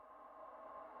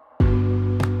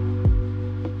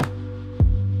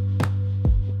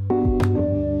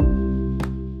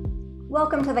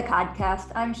Welcome to the Codcast.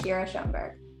 I'm Shira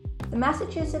Schoenberg. The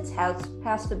Massachusetts House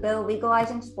passed a bill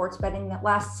legalizing sports betting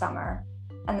last summer,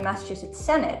 and the Massachusetts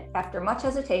Senate, after much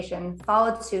hesitation,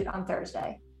 followed suit on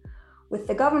Thursday. With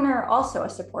the governor also a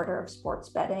supporter of sports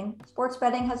betting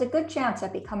has a good chance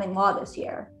at becoming law this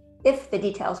year, if the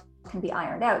details can be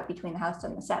ironed out between the House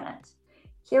and the Senate.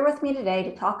 Here with me today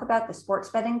to talk about the sports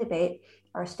betting debate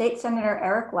are State Senator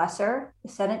Eric Lesser,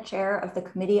 the Senate Chair of the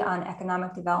Committee on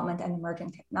Economic Development and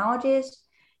Emerging Technologies,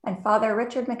 and Father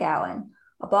Richard McGowan,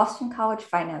 a Boston College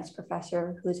finance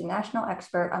professor who's a national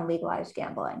expert on legalized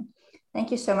gambling.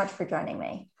 Thank you so much for joining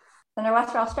me. Senator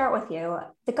Lesser, I'll start with you.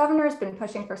 The governor has been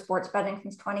pushing for sports betting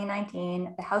since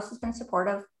 2019. The House has been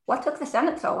supportive. What took the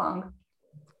Senate so long?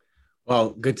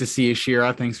 Well, good to see you,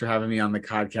 Shira. Thanks for having me on the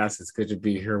podcast. It's good to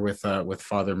be here with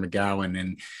Father McGowan.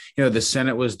 And, the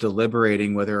Senate was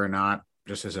deliberating whether or not,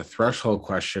 just as a threshold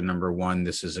question, number one,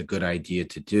 this is a good idea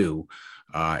to do.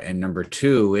 And number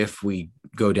two, if we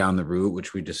go down the route,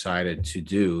 which we decided to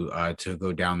do, to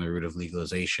go down the route of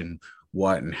legalization,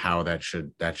 what and how that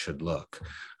should look.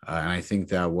 And I think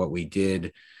that what we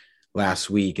did last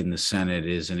week in the Senate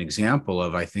is an example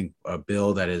of, I think, a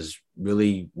bill that is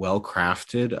really well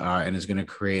crafted and is going to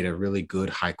create a really good,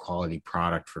 high quality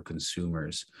product for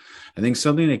consumers. I think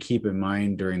something to keep in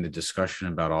mind during the discussion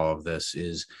about all of this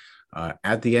is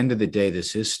at the end of the day,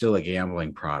 this is still a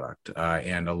gambling product.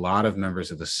 And a lot of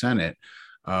members of the Senate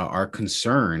are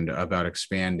concerned about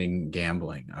expanding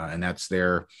gambling. And that's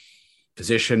their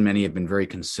position. Many have been very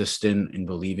consistent in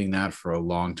believing that for a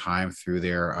long time through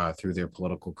their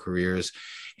political careers.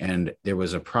 And there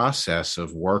was a process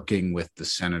of working with the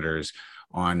senators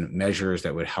on measures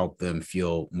that would help them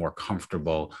feel more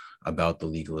comfortable about the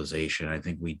legalization. I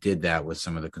think we did that with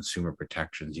some of the consumer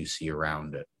protections you see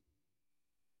around it.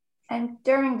 And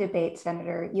during debate,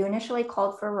 Senator, you initially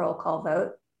called for a roll call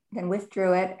vote, then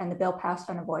withdrew it, and the bill passed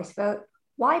on a voice vote.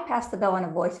 Why pass the bill on a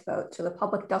voice vote so the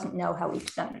public doesn't know how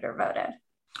each senator voted?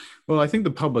 Well, I think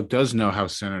the public does know how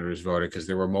senators voted because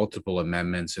there were multiple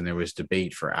amendments and there was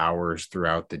debate for hours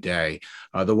throughout the day.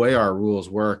 The way our rules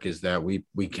work is that we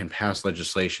can pass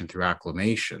legislation through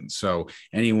acclamation. So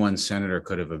any one senator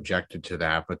could have objected to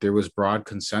that, but there was broad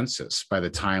consensus by the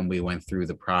time we went through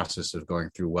the process of going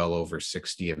through well over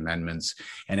 60 amendments.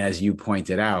 And as you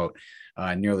pointed out,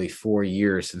 nearly 4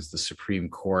 years since the Supreme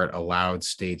Court allowed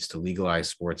states to legalize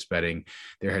sports betting,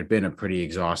 there had been a pretty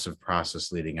exhaustive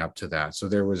process leading up to that. So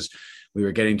we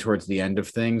were getting towards the end of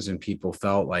things and people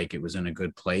felt like it was in a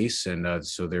good place. And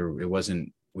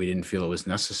we didn't feel it was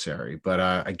necessary.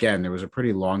 But again, there was a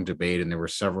pretty long debate and there were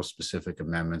several specific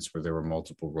amendments where there were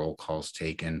multiple roll calls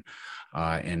taken.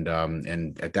 And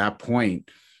at that point,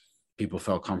 people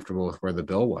felt comfortable with where the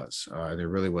bill was. There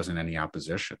really wasn't any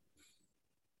opposition.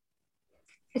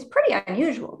 It's pretty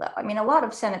unusual, though. I mean, a lot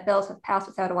of Senate bills have passed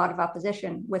without a lot of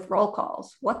opposition with roll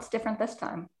calls. What's different this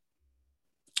time?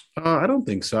 I don't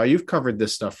think so. You've covered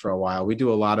this stuff for a while. We do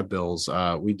a lot of bills.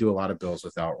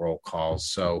 Without roll calls.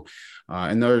 So,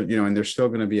 and there's still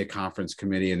going to be a conference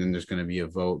committee, and then there's going to be a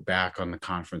vote back on the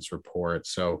conference report.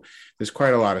 So there's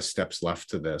quite a lot of steps left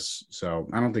to this. So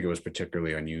I don't think it was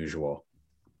particularly unusual.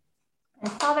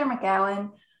 And Father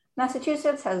McGowan,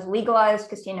 Massachusetts has legalized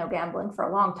casino gambling for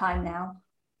a long time now.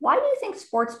 Why do you think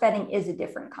sports betting is a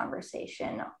different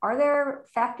conversation? Are there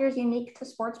factors unique to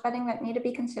sports betting that need to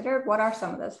be considered? What are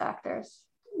some of those factors?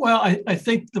 Well, I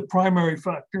think the primary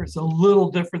factor is a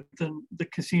little different than the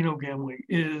casino gambling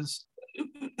is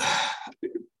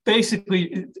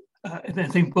basically, and I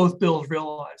think both bills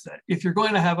realize that if you're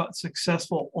going to have a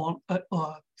successful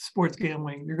sports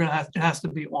gambling, it has to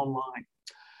be online.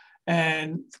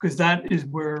 And because that is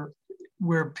where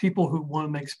people who want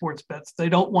to make sports bets, they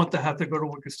don't want to have to go to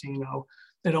a casino.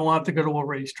 They don't want to go to a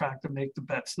racetrack to make the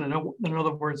bets. They don't, in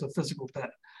other words, a physical bet.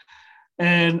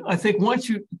 And I think once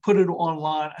you put it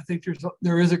online, I think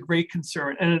there is a great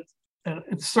concern. And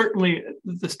certainly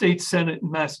the state Senate in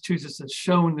Massachusetts has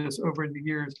shown this over the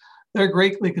years. They're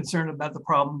greatly concerned about the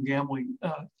problem gambling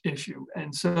issue.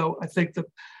 And so I think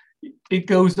it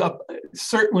goes up,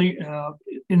 certainly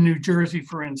in New Jersey,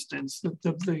 for instance,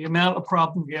 the amount of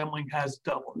problem gambling has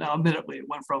doubled. Now, admittedly, it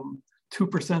went from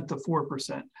 2% to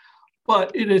 4%,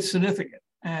 but it is significant.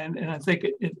 And I think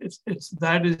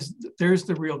there's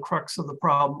the real crux of the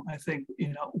problem. I think,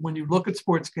 when you look at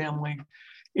sports gambling,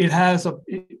 it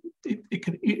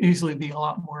can easily be a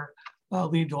lot more,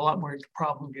 lead to a lot more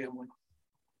problem gambling.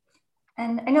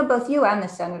 And I know both you and the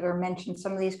senator mentioned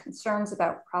some of these concerns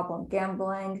about problem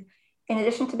gambling. In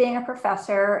addition to being a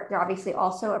professor, you're obviously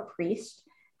also a priest.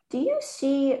 Do you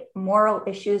see moral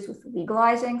issues with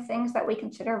legalizing things that we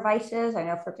consider vices? I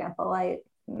know, for example,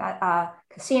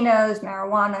 casinos,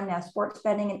 marijuana, now sports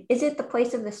betting? And is it the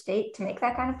place of the state to make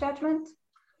that kind of judgment?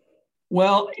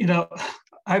 Well,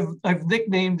 I've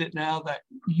nicknamed it now that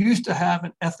you used to have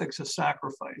an ethics of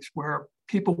sacrifice where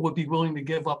people would be willing to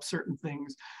give up certain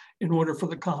things in order for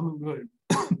the common good.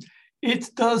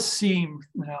 It does seem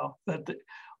now that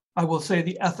I will say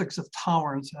the ethics of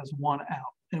tolerance has won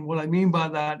out. And what I mean by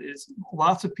that is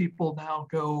lots of people now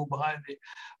go by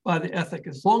the ethic.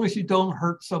 As long as you don't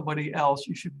hurt somebody else,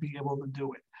 you should be able to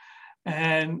do it.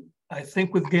 And I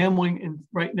think with gambling, and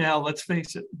right now, let's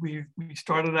face it, we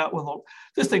started out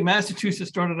with Massachusetts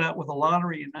started out with a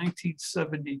lottery in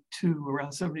 1972,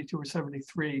 around 72 or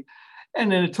 73. And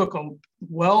then it took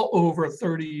well over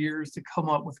 30 years to come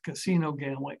up with casino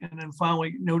gambling, and then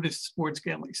finally noticed sports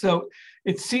gambling. So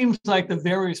it seems like the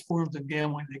various forms of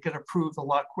gambling, they get approved a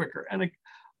lot quicker. And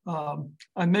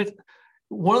I meant,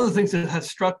 one of the things that has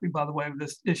struck me, by the way, with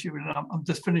this issue, and I'm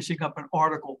just finishing up an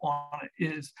article on it,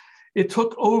 is it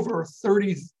took over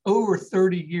 30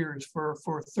 years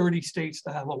for 30 states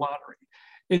to have a lottery.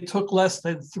 It took less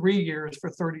than 3 years for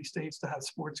 30 states to have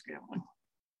sports gambling.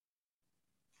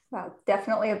 Wow,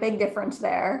 definitely a big difference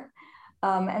there.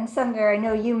 And Senator, I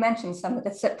know you mentioned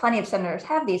plenty of senators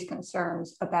have these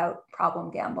concerns about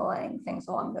problem gambling, things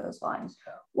along those lines.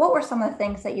 What were some of the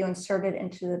things that you inserted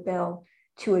into the bill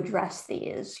to address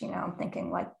these? I'm thinking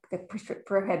like the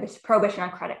prohibition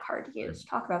on credit card use.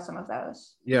 Talk about some of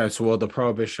those. Yeah, so well, the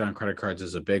prohibition on credit cards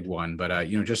is a big one, but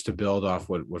just to build off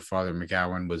what Father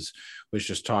McGowan was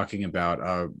just talking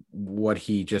about, what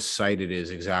he just cited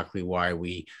is exactly why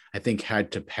we, I think,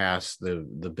 had to pass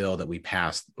the bill that we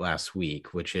passed last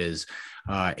week, which is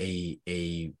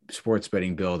a sports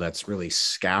betting bill that's really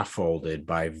scaffolded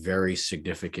by very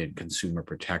significant consumer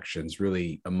protections,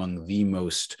 really among the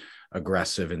most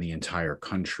aggressive in the entire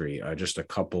country. Just a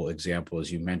couple examples.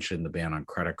 You mentioned the ban on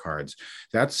credit cards.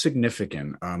 That's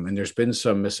significant. And there's been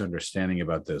some misunderstanding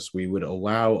about this. We would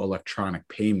allow electronic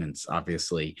payments,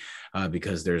 obviously,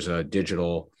 because there's a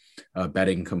digital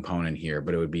betting component here,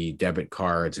 but it would be debit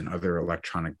cards and other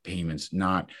electronic payments,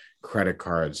 not credit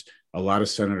cards. A lot of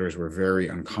senators were very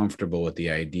uncomfortable with the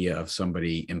idea of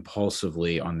somebody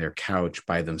impulsively on their couch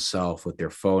by themselves with their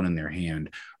phone in their hand,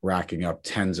 racking up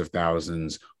tens of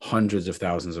thousands, hundreds of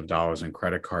thousands of dollars in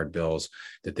credit card bills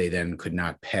that they then could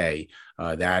not pay.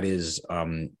 That is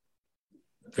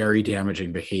very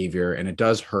damaging behavior, and it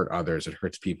does hurt others. It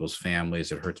hurts people's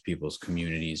families. It hurts people's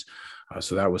communities.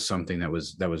 So that was something that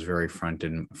was very front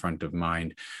of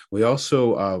mind. We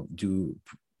also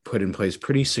put in place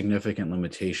pretty significant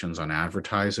limitations on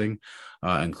advertising,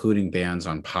 including bans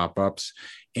on pop-ups,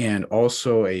 and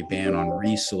also a ban on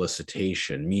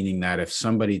resolicitation, meaning that if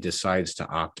somebody decides to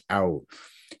opt out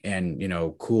and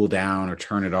cool down or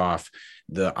turn it off,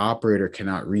 the operator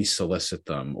cannot resolicit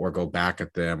them or go back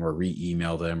at them or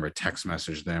re-email them or text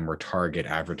message them or target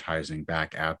advertising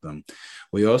back at them.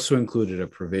 We also included a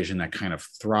provision that kind of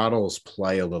throttles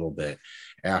play a little bit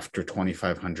after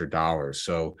 $2,500.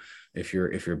 So if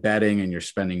you're betting and you're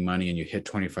spending money and you hit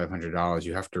 $2,500,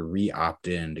 you have to re-opt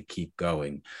in to keep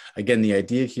going. Again, the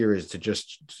idea here is to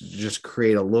just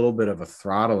create a little bit of a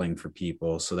throttling for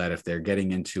people so that if they're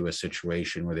getting into a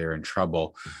situation where they're in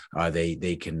trouble,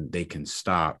 they can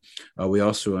stop. We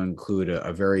also include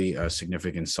a very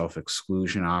significant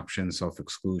self-exclusion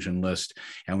list,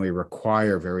 and we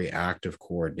require very active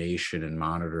coordination and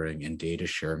monitoring and data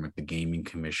sharing with the Gaming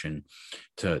Commission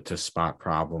to spot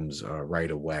problems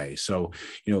right away. So,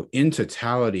 in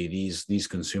totality, these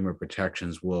consumer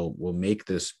protections will make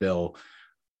this bill,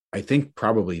 I think,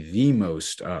 probably the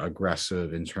most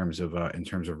aggressive in terms of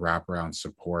wraparound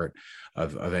support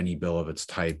of any bill of its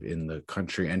type in the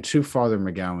country. And to Father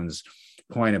McGowan's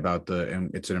point about and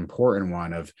it's an important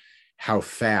one, of how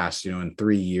fast, in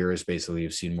 3 years, basically,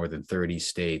 you've seen more than 30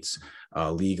 states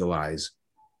legalize.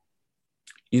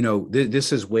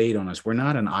 This has weighed on us. We're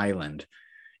not an island.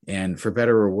 And for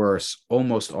better or worse,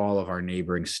 almost all of our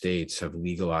neighboring states have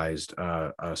legalized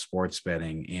sports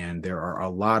betting. And there are a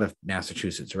lot of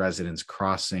Massachusetts residents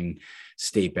crossing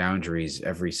state boundaries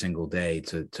every single day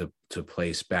to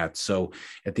place bets. So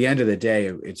at the end of the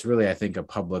day, it's really, I think, a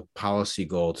public policy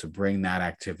goal to bring that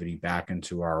activity back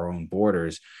into our own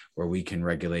borders, where we can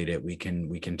regulate it, we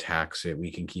can tax it,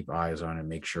 we can keep eyes on it,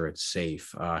 make sure it's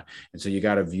safe. And so you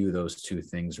got to view those two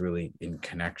things really in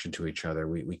connection to each other.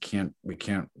 We can't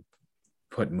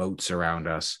put moats around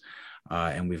us,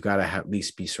 and we've got to at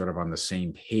least be sort of on the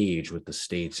same page with the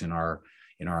states in our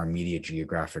immediate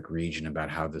geographic region about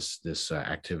how this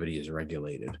activity is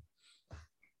regulated.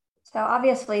 So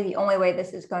obviously, the only way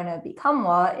this is going to become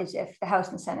law is if the House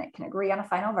and Senate can agree on a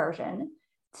final version.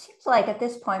 It seems like at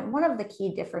this point, one of the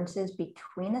key differences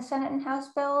between the Senate and House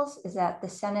bills is that the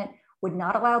Senate would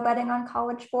not allow betting on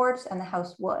college sports and the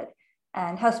House would.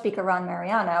 And House Speaker Ron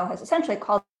Mariano has essentially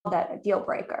called that a deal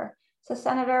breaker. So,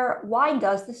 Senator, why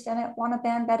does the Senate want to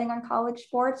ban betting on college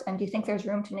sports? And do you think there's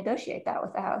room to negotiate that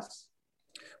with the House?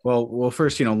 Well,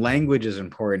 first, language is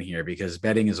important here because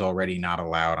betting is already not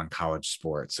allowed on college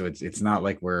sports. So it's not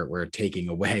like we're taking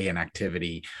away an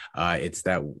activity. It's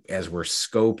that as we're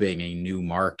scoping a new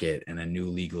market and a new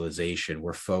legalization,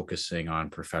 we're focusing on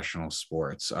professional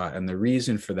sports. And the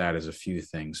reason for that is a few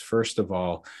things. First of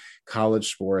all,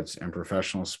 college sports and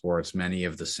professional sports, many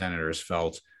of the senators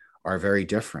felt are very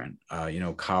different.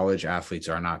 College athletes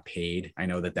are not paid. I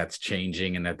know that that's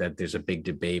changing and that there's a big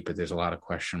debate, but there's a lot of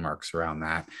question marks around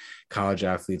that. College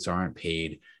athletes aren't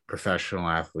paid. Professional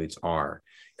athletes are.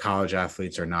 College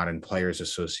athletes are not in players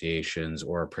associations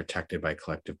or protected by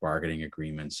collective bargaining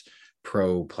agreements.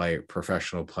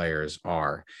 Professional players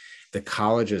are. The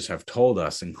colleges have told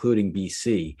us, including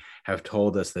BC, have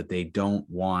told us that they don't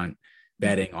want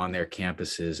betting on their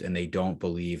campuses, and they don't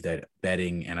believe that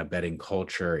betting and a betting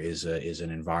culture is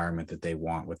an environment that they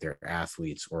want with their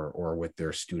athletes or with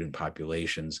their student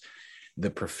populations. The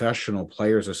professional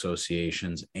players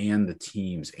associations and the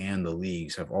teams and the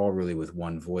leagues have all really with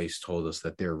one voice told us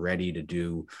that they're ready to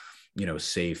do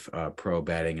safe pro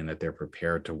betting and that they're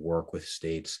prepared to work with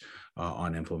states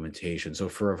on implementation. So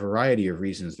for a variety of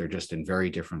reasons, they're just in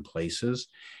very different places.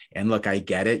 And look, I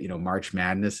get it. March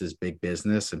Madness is big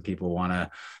business and people want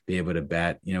to be able to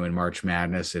bet, in March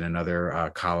Madness and in other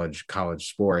college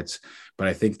sports. But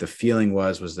I think the feeling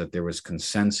was that there was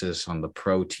consensus on the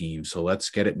pro team. So let's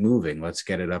get it moving. Let's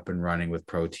get it up and running with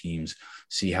pro teams,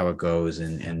 see how it goes,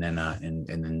 and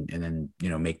then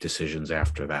make decisions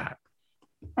after that.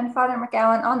 And Father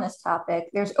McGowan, on this topic,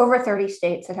 there's over 30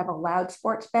 states that have allowed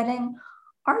sports betting.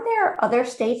 Are there other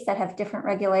states that have different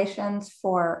regulations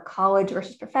for college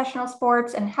versus professional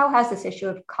sports? And how has this issue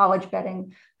of college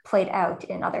betting played out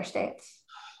in other states?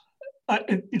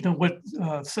 What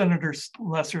Senator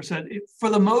Lesser said,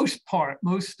 for the most part,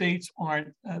 most states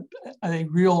aren't, they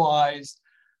realize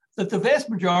that the vast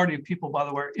majority of people, by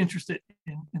the way, are interested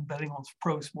in betting on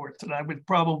pro sports. And I would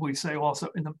probably say also,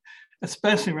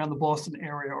 especially around the Boston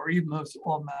area or even most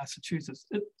all Massachusetts,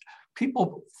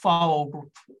 people follow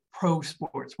pro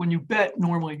sports. When you bet,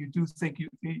 normally you do think you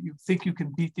think you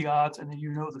can beat the odds, and then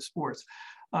the sports.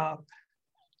 I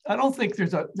don't think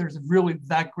there's really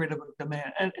that great of a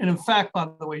demand. And in fact, by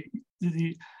the way,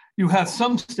 you have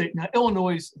some state now.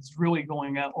 Illinois is really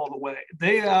going out all the way.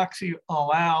 They actually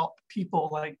allow people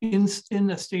like in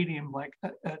the stadium, like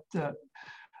at the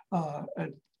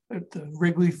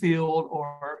Wrigley Field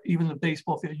or even the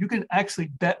baseball field. You can actually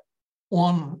bet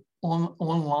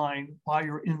online while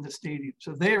you're in the stadium.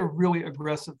 So they are really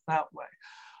aggressive that way.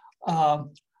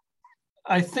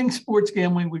 I think sports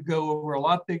gambling would go over a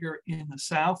lot bigger in the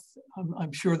South.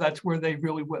 I'm sure that's where they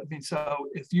really would. So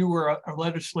if you were a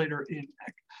legislator in,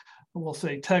 we'll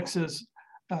say, Texas,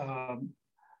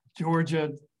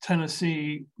 Georgia,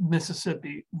 Tennessee,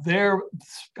 Mississippi, the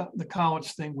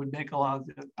college thing would make a lot of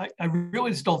it. I really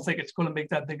just don't think it's going to make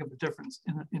that big of a difference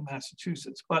in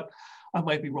Massachusetts, but I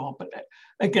might be wrong. But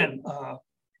again,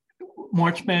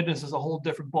 March Madness is a whole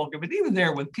different ballgame. But even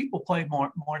there, when people play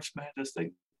March Madness,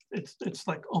 it's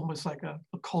like almost like a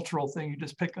cultural thing. You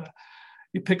just pick a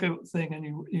thing and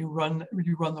you run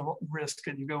the risk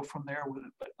and you go from there with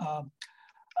it. But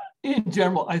in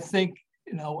general, I think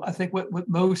what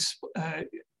most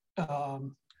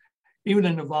even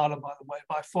in Nevada, by the way,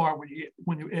 by far,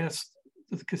 when you ask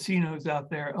the casinos out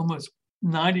there, almost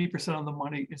 90% of the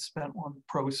money is spent on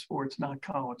pro sports, not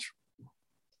college.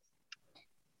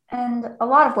 And a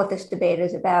lot of what this debate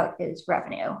is about is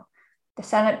revenue. The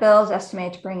Senate bill is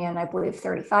estimated to bring in, I believe,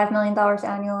 $35 million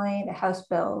annually. The House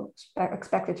bill is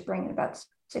expected to bring in about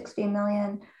 $60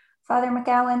 million. Father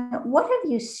McGowan, what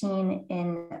have you seen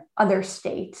in other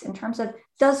states in terms of,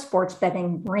 does sports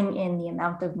betting bring in the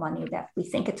amount of money that we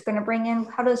think it's going to bring in?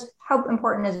 How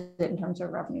important is it in terms of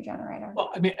revenue generator?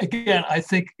 Well, I mean, again, I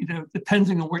think,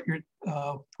 depending on what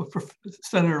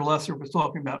Senator Lesser was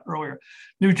talking about earlier,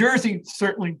 New Jersey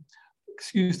certainly,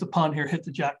 excuse the pun here, hit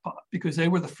the jackpot because they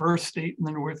were the first state in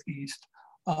the Northeast.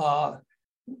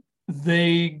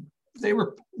 They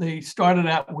started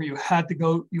out where you had to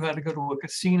go to a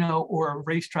casino or a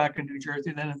racetrack in New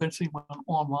Jersey, then eventually went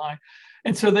online.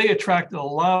 And so they attracted a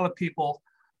lot of people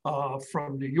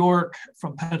from New York,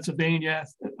 from Pennsylvania.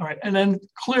 All right. And then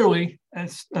clearly,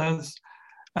 as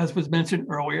was mentioned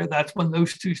earlier, that's when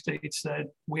those two states said,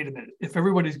 wait a minute, if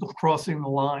everybody's crossing the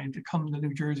line to come to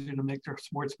New Jersey to make their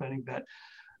sports betting bet,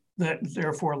 that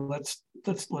therefore let's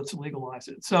let's legalize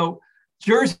it. So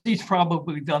Jersey's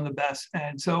probably done the best,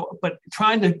 and so but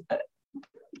trying to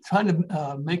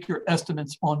make your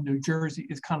estimates on New Jersey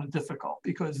is kind of difficult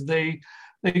because they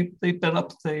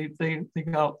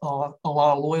got a lot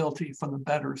of loyalty from the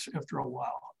bettors after a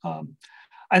while.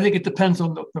 I think it depends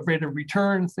on the rate of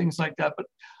return, things like that. But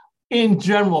in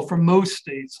general, for most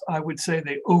states, I would say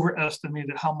they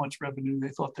overestimated how much revenue they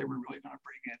thought they were really going to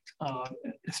bring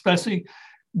in. Especially,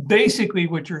 basically,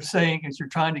 what you're saying is you're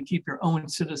trying to keep your own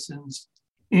citizens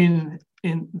in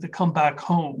the come back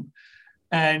home.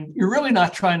 And you're really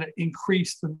not trying to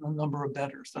increase the number of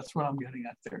bettors. That's what I'm getting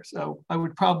at there. So I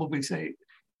would probably say,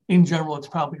 in general, it's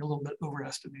probably a little bit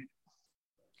overestimated.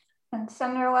 And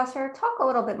Senator Lesser, talk a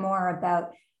little bit more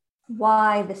about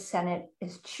why the Senate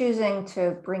is choosing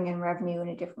to bring in revenue in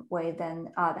a different way than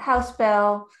the House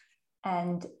bill.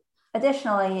 And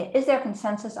additionally, is there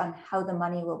consensus on how the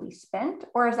money will be spent,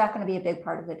 or is that going to be a big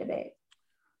part of the debate?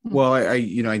 Well,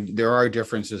 there are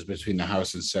differences between the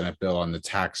House and Senate bill on the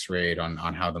tax rate, on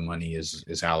how the money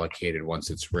is allocated once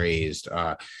it's raised.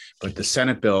 But the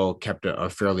Senate bill kept a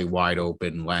fairly wide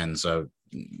open lens of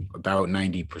about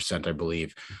 90%, I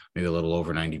believe, maybe a little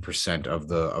over 90% of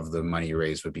the money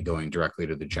raised would be going directly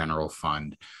to the general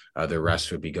fund. The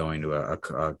rest would be going to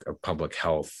a public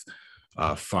health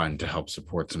fund to help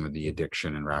support some of the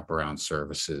addiction and wraparound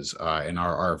services. And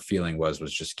our feeling was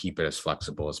just keep it as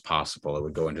flexible as possible. It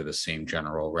would go into the same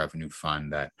general revenue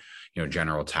fund that,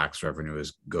 general tax revenue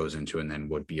goes into, and then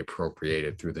would be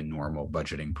appropriated through the normal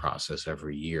budgeting process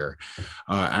every year.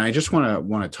 And I just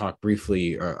want to talk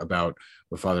briefly about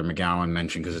what Father McGowan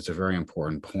mentioned, because it's a very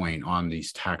important point on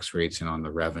these tax rates and on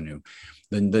the revenue.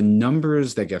 The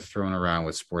numbers that get thrown around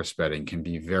with sports betting can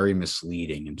be very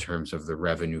misleading in terms of the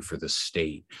revenue for the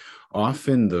state.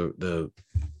 Often the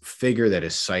figure that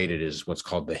is cited is what's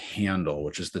called the handle,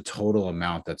 which is the total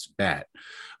amount that's bet.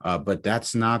 But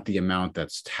that's not the amount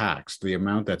that's taxed. The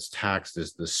amount that's taxed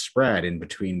is the spread in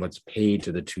between what's paid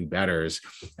to the two bettors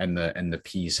and the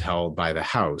piece held by the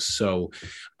house. So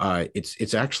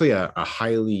it's actually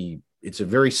it's a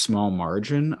very small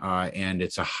margin, and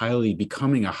it's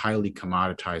becoming a highly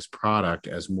commoditized product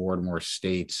as more and more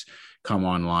states come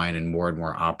online and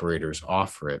more operators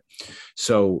offer it.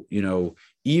 So,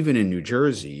 even in New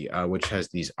Jersey, which has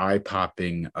these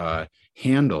eye-popping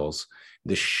handles,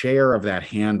 the share of that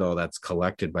handle that's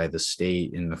collected by the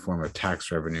state in the form of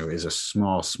tax revenue is a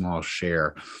small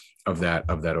share of that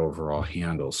overall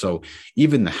handle. So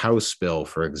even the House bill,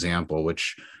 for example,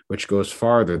 which goes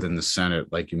farther than the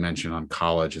Senate, like you mentioned, on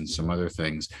college and some other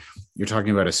things, you're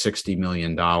talking about a $60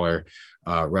 million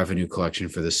revenue collection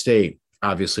for the state.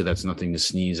 Obviously, that's nothing to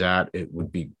sneeze at. It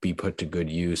would be put to good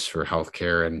use for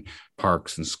healthcare and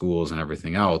parks and schools and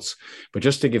everything else. But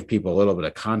just to give people a little bit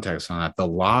of context on that, the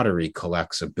lottery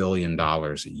collects $1 billion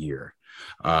a year.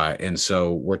 And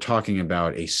so we're talking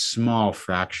about a small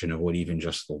fraction of what even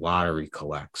just the lottery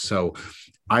collects. So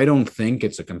I don't think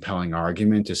it's a compelling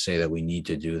argument to say that we need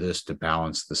to do this to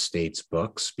balance the state's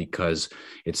books, because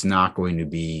it's not going to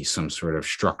be some sort of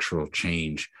structural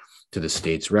change to the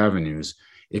state's revenues.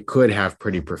 It could have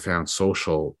pretty profound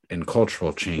social and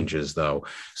cultural changes, though.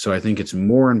 So I think it's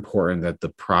more important that the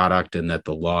product and that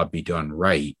the law be done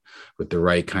right, with the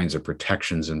right kinds of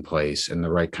protections in place and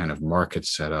the right kind of market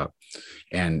set up.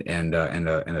 And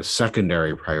a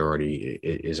secondary priority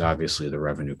is obviously the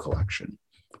revenue collection.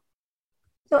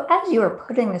 So as you were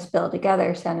putting this bill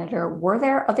together, Senator, were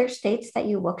there other states that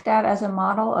you looked at as a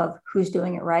model of who's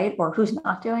doing it right or who's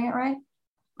not doing it right?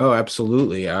 Oh,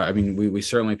 absolutely. I mean, we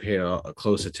certainly paid a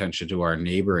close attention to our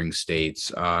neighboring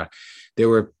states. There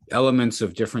were elements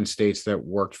of different states that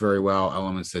worked very well,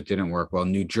 elements that didn't work well.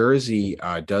 New Jersey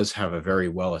does have a very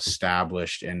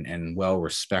well-established and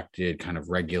well-respected kind of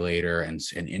regulator and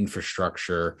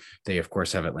infrastructure. They, of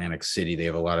course, have Atlantic City. They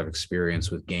have a lot of experience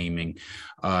with gaming.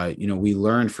 We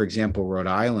learned, for example, Rhode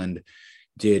Island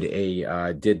did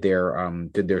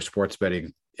their sports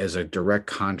betting as a direct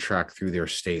contract through their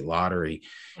state lottery.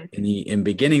 In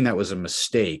beginning, that was a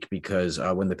mistake, because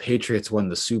when the Patriots won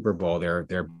the Super Bowl, their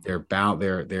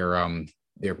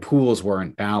pools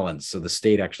weren't balanced. So the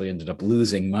state actually ended up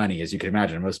losing money. As you can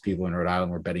imagine, most people in Rhode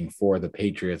Island were betting for the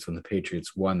Patriots. When the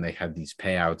Patriots won, they had these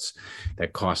payouts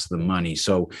that cost them money.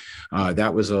 So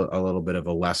that was a little bit of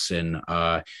a lesson.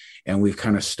 And we've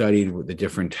kind of studied the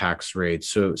different tax rates.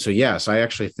 So yes, I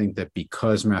actually think that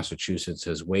because Massachusetts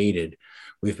has waited,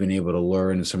 we've been able to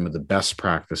learn some of the best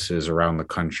practices around the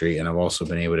country, and have also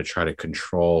been able to try to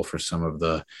control for some of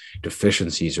the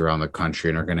deficiencies around the country,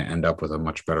 and are going to end up with a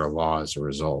much better law as a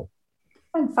result.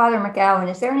 And Father McGowan,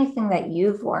 is there anything that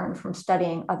you've learned from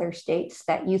studying other states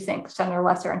that you think Senator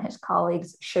Lesser and his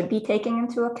colleagues should be taking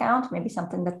into account? Maybe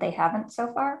something that they haven't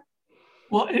so far?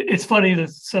 Well, it's funny that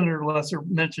Senator Lesser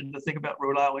mentioned the thing about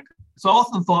Rhode Island. So I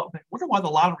often thought, I wonder why the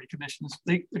lottery commissions,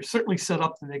 they're certainly set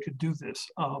up that they could do this.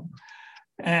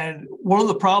 And one of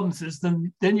the problems is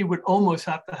then you would almost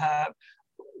have to have,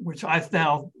 which I've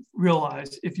now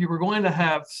realized, if you were going to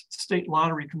have state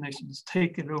lottery commissions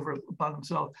take it over by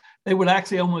themselves, they would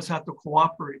actually almost have to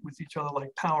cooperate with each other like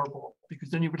Powerball, because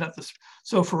then you would have to.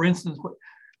 So for instance,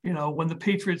 when the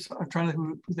Patriots are trying to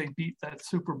who they beat that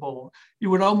Super Bowl, you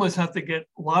would almost have to get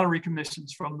lottery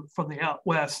commissions from the out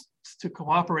west to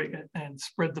cooperate and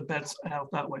spread the bets out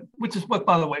that way, which is what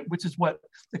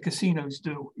the casinos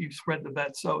do. You spread the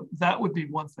bets. So that would be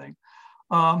one thing.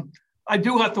 I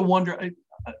do have to wonder,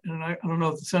 and I don't know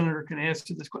if the senator can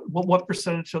answer this, what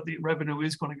percentage of the revenue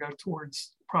is going to go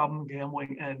towards problem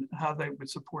gambling and how they would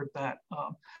support that.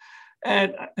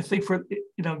 And I think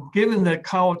given that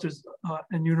colleges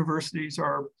and universities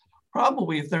are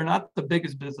probably, if they're not the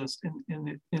biggest business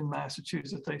in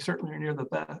Massachusetts, they certainly are near the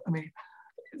best. I mean,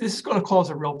 this is going to cause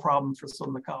a real problem for some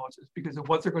of the colleges because of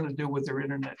what they're going to do with their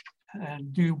internet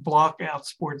and do block out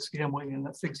sports gambling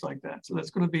and things like that. So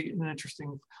that's going to be an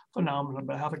interesting phenomenon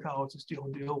about how the colleges deal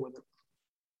with it.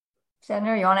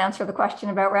 Senator, you want to answer the question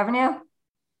about revenue?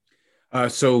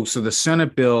 So the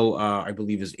Senate bill, I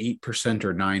believe, is 8%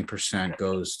 or 9%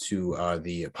 goes to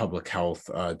the public health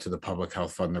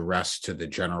fund, the rest to the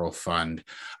general fund.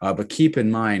 But keep in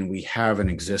mind, we have an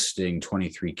existing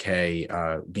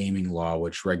 23K gaming law,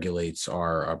 which regulates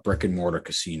our brick and mortar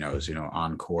casinos,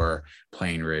 Encore,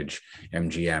 Plainridge,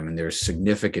 MGM, and there's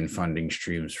significant funding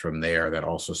streams from there that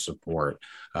also support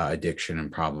addiction and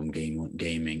problem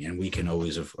gaming. And we can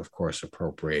always, of course,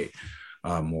 appropriate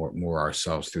more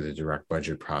ourselves through the direct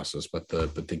budget process, but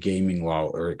the gaming law,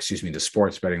 or excuse me, the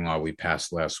sports betting law we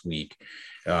passed last week,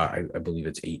 I believe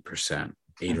it's 8% or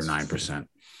 9%.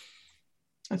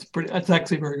 That's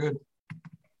actually very good.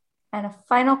 And a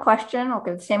final question, I'll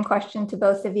give the same question to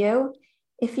both of you.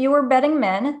 If you were betting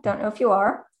men, don't know if you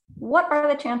are, what are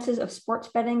the chances of sports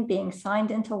betting being signed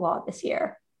into law this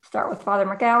year? Start with Father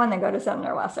McGowan, then go to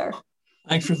Senator Lesser.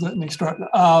 Thanks for letting me start.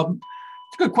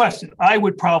 It's a good question. I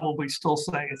would probably still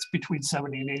say it's between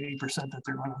 70 and 80% that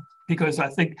they're going to, because I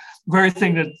think the very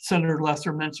thing that Senator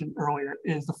Lesser mentioned earlier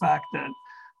is the fact that,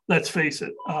 let's face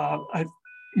it,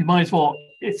 you might as well,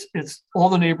 it's all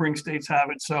the neighboring states have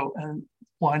it. So, and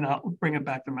why not bring it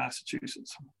back to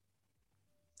Massachusetts?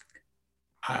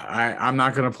 I'm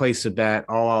not going to place a bet.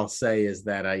 All I'll say is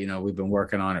that we've been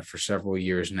working on it for several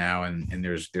years now, and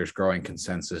there's growing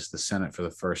consensus. The Senate, for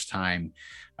the first time,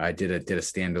 did a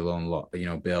standalone law,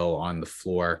 bill on the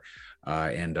floor,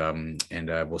 and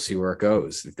we'll see where it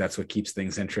goes. That's what keeps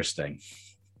things interesting.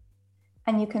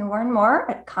 And you can learn more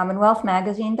at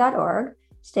CommonwealthMagazine.org.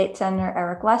 State Senator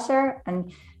Eric Lesser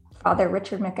and Father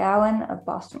Richard McGowan of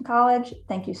Boston College,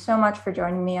 thank you so much for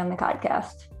joining me on the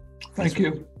podcast. Thank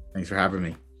you. Thanks for having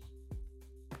me.